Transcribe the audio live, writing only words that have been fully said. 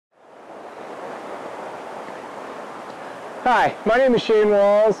Hi, my name is Cheyne.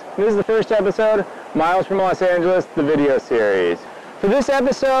 This is the first episode, Miles from Los Angeles, the video series. For this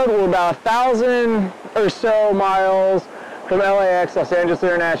episode, we're about 1,000 or so miles from LAX, Los Angeles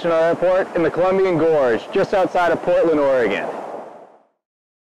International Airport, in the Columbia Gorge, just outside of Portland, Oregon.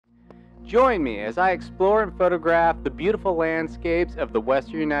 Join me as I explore and photograph the beautiful landscapes of the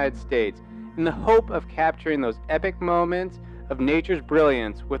western United States in the hope of capturing those epic moments of nature's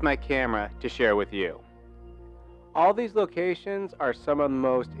brilliance with my camera to share with you. All these locations are some of the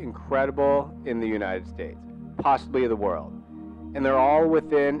most incredible in the United States, possibly the world, and they're all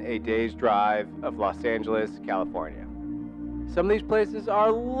within a day's drive of Los Angeles, California. Some of these places are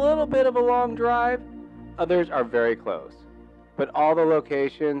a little bit of a long drive, others are very close, but all the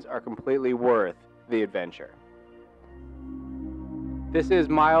locations are completely worth the adventure. This is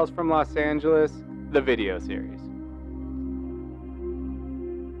Miles from Los Angeles, the video series.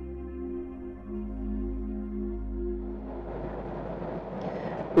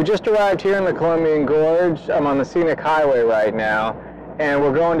 We just arrived here in the Columbia Gorge. I'm on the scenic highway right now, and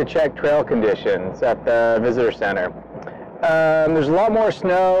we're going to check trail conditions at the visitor center. There's a lot more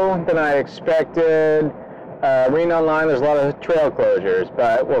snow than I expected. Reading online, there's a lot of trail closures,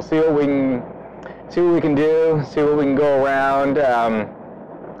 but we'll see what we can do, see what we can go around.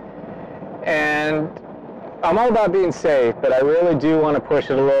 And I'm all about being safe, but I really do want to push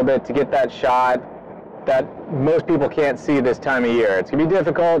it a little bit to get that shot that most people can't see this time of year. It's going to be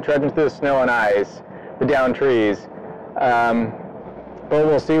difficult trudging through the snow and ice, the downed trees, but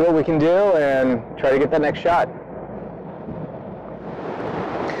we'll see what we can do and try to get that next shot.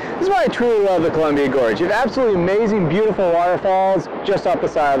 This is why I truly love the Columbia Gorge. You have absolutely amazing, beautiful waterfalls just off the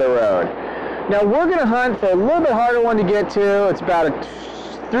side of the road. Now we're going to hunt for a little bit harder one to get to. It's about a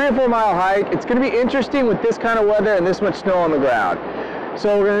 3 or 4 mile hike. It's going to be interesting with this kind of weather and this much snow on the ground.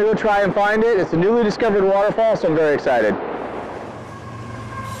 So we're going to go try and find it. It's a newly discovered waterfall, so I'm very excited.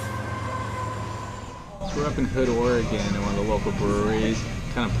 So we're up in Hood, Oregon, in one of the local breweries,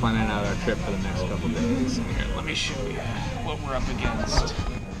 kind of planning out our trip for the next couple days. And here, let me show you what we're up against.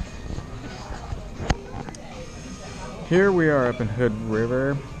 Here we are up in Hood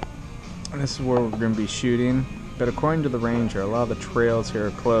River, and this is where we're going to be shooting. But according to the ranger, a lot of the trails here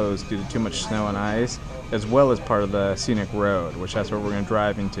are closed due to too much snow and ice, as well as part of the scenic road, which that's where we're going to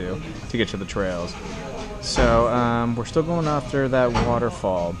drive into to get to the trails. So we're still going after that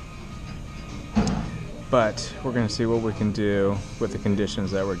waterfall, but we're going to see what we can do with the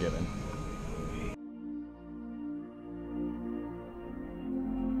conditions that we're given.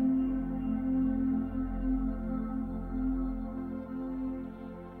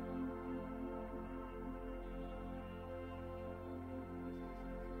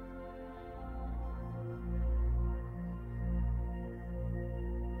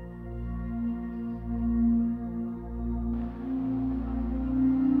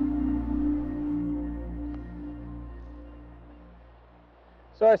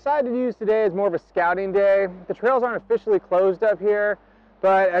 So I decided to use today as more of a scouting day. The trails aren't officially closed up here,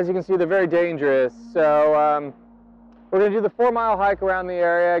 but as you can see, they're very dangerous. So we're going to do the 4 mile hike around the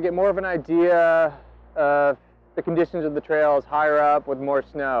area, get more of an idea of the conditions of the trails higher up with more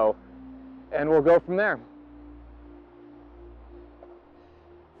snow, and we'll go from there.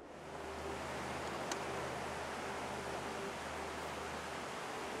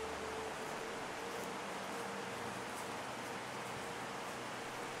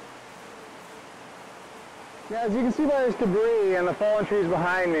 Now, as you can see by this debris and the fallen trees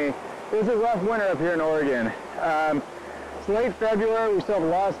behind me, this is a rough winter up here in Oregon. It's late February, we still have a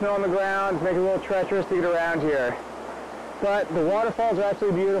lot of snow on the ground, it's making it a little treacherous to get around here. But the waterfalls are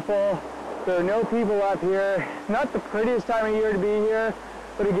absolutely beautiful. There are no people up here. Not the prettiest time of year to be here,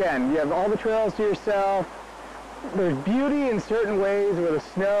 but again, you have all the trails to yourself. There's beauty in certain ways where the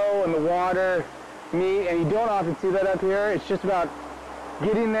snow and the water meet, and you don't often see that up here. It's just about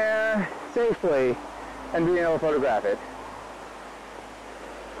getting there safely and being able to photograph it.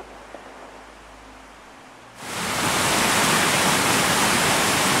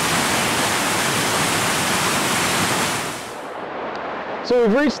 So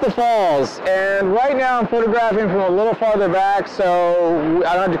we've reached the falls, and right now I'm photographing from a little farther back, so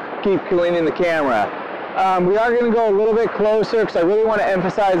I don't have to keep cleaning the camera. We are going to go a little bit closer because I really want to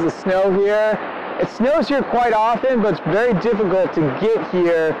emphasize the snow here. It snows here quite often, but it's very difficult to get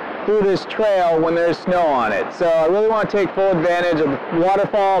here through this trail when there's snow on it. So I really want to take full advantage of the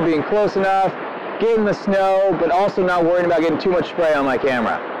waterfall, being close enough, getting the snow, but also not worrying about getting too much spray on my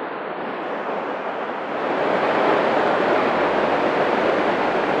camera.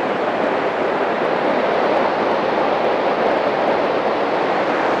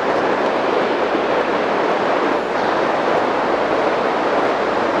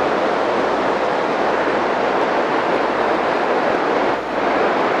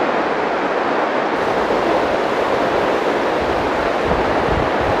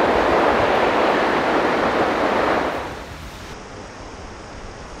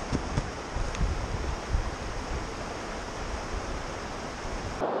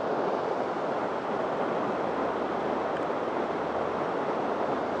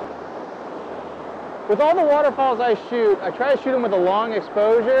 With all the waterfalls I shoot, I try to shoot them with a long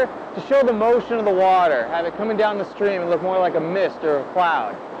exposure to show the motion of the water, have it coming down the stream and look more like a mist or a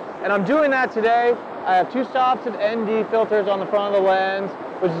cloud. And I'm doing that today. I have 2 stops of ND filters on the front of the lens,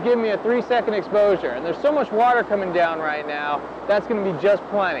 which is giving me a 3-second exposure. And there's so much water coming down right now, that's going to be just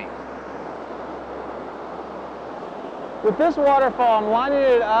plenty. With this waterfall, I'm lining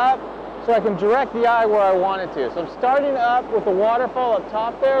it up so I can direct the eye where I want it to. So I'm starting up with the waterfall up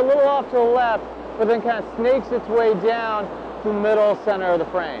top there, a little off to the left, but then kind of snakes its way down to the middle center of the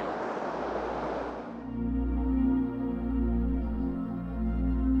frame.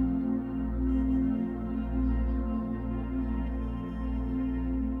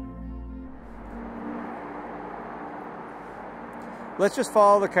 Let's just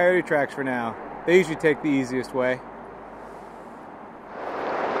follow the coyote tracks for now. They usually take the easiest way.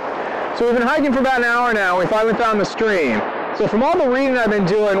 So we've been hiking for about an hour now. We finally found the stream. So from all the reading I've been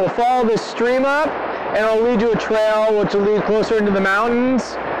doing, we'll follow this stream up and it'll lead to a trail which will lead closer into the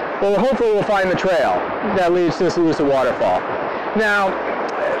mountains. Well, hopefully we'll find the trail that leads to this elusive waterfall. Now,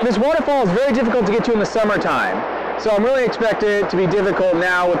 this waterfall is very difficult to get to in the summertime. So I'm really expecting it to be difficult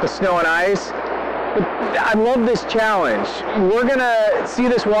now with the snow and ice. But I love this challenge. We're gonna see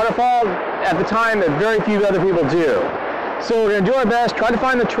this waterfall at the time that very few other people do. So we're gonna do our best, try to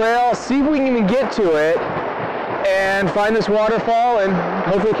find the trail, see if we can even get to it, and find this waterfall and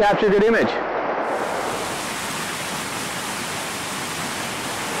hopefully capture a good image.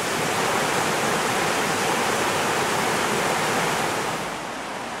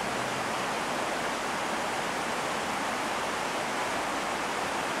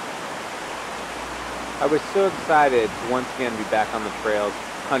 I was so excited to once again be back on the trails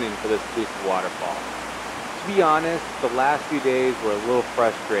hunting for this elusive waterfall. To be honest, the last few days were a little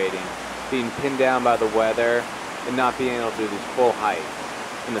frustrating, being pinned down by the weather and not being able to do these full hikes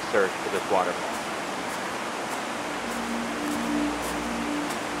in the search for this waterfall.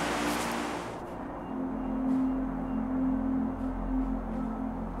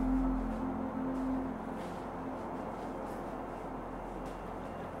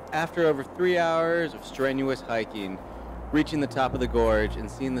 After over 3 hours of strenuous hiking, reaching the top of the gorge and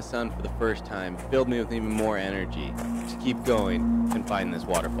seeing the sun for the first time filled me with even more energy to keep going and find this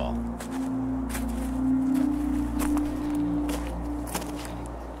waterfall.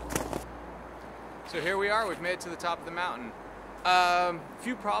 So here we are, we've made it to the top of the mountain.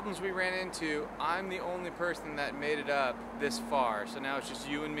 Few problems we ran into. I'm the only person that made it up this far, so now it's just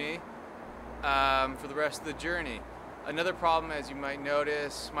you and me for the rest of the journey. Another problem, as you might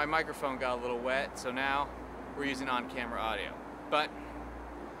notice, my microphone got a little wet, so now we're using on-camera audio. But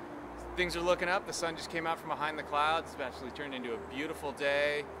things are looking up. The sun just came out from behind the clouds. It's actually turned into a beautiful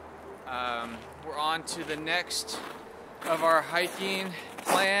day. We're on to the next of our hiking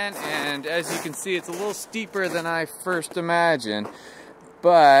plan, and as you can see, it's a little steeper than I first imagined.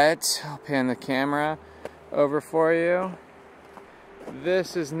 But I'll pan the camera over for you.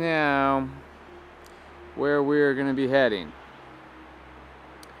 This is now where we're going to be heading.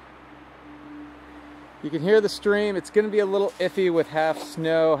 You can hear the stream. It's going to be a little iffy with half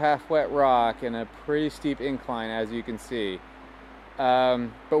snow, half wet rock, and a pretty steep incline, as you can see. But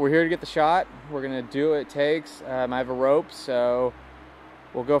we're here to get the shot. We're going to do what it takes. I have a rope, so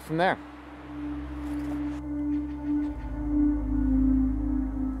we'll go from there.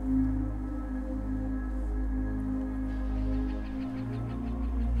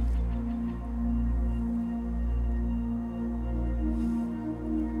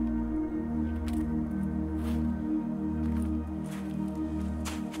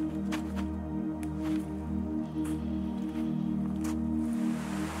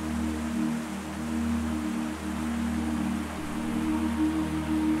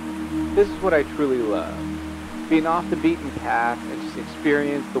 This is what I truly love, being off the beaten path and just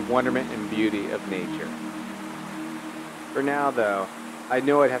experience the wonderment and beauty of nature. For now though, I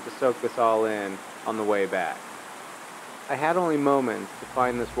know I'd have to soak this all in on the way back. I had only moments to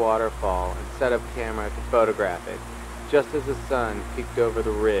find this waterfall and set up camera to photograph it, just as the sun peeked over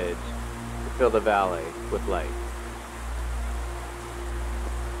the ridge to fill the valley with light.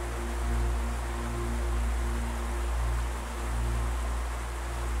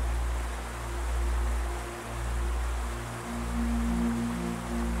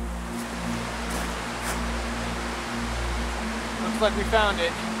 Looks like we found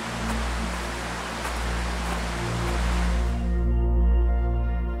it.